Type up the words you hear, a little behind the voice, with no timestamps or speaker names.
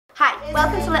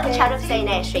Welcome to Little Cherubs Day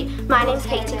Nursery. My name's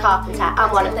Katie Carpenter.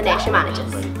 I'm one of the nursery managers.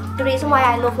 The reason why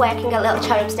I love working at Little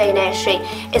Cherubs Day Nursery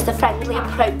is the friendly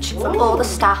approach from all the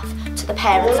staff to the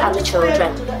parents and the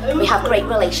children. We have great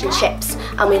relationships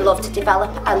and we love to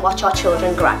develop and watch our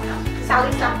children grow.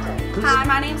 Sally Stanton. Hi,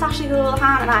 my name's Ashley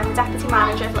Houlihan and I'm the Deputy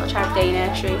Manager of Little Cherubs Day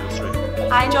Nursery.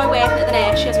 I enjoy working at the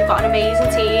nursery as we've got an amazing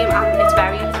team and it's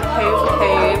very home from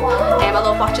home. I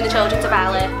love watching the children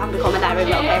develop and becoming their own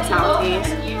little personalities.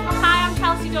 Hi, I'm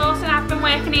Chelsea Dawson. I've been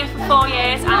working here for 4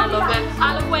 years and I love it.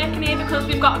 I love working here because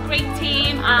we've got a great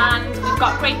team and we've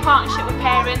got a great partnership with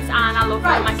parents and I love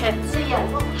my kids.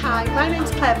 Hi, my name's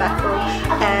Claire Beckel.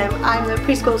 I'm the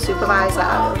preschool supervisor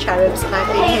at Little Cherubs and I've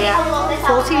been here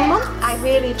 14 months. I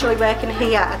really enjoy working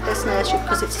here at this nursery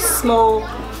because it's a small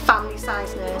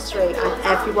family-sized nursery and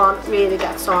everyone really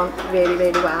gets on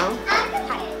really well.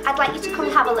 I'd like you to come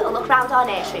and have a little look around our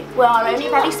nursery. We are only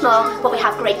very small, but we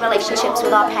have great relationships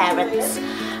with our parents.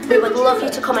 We would love you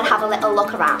to come and have a little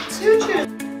look around.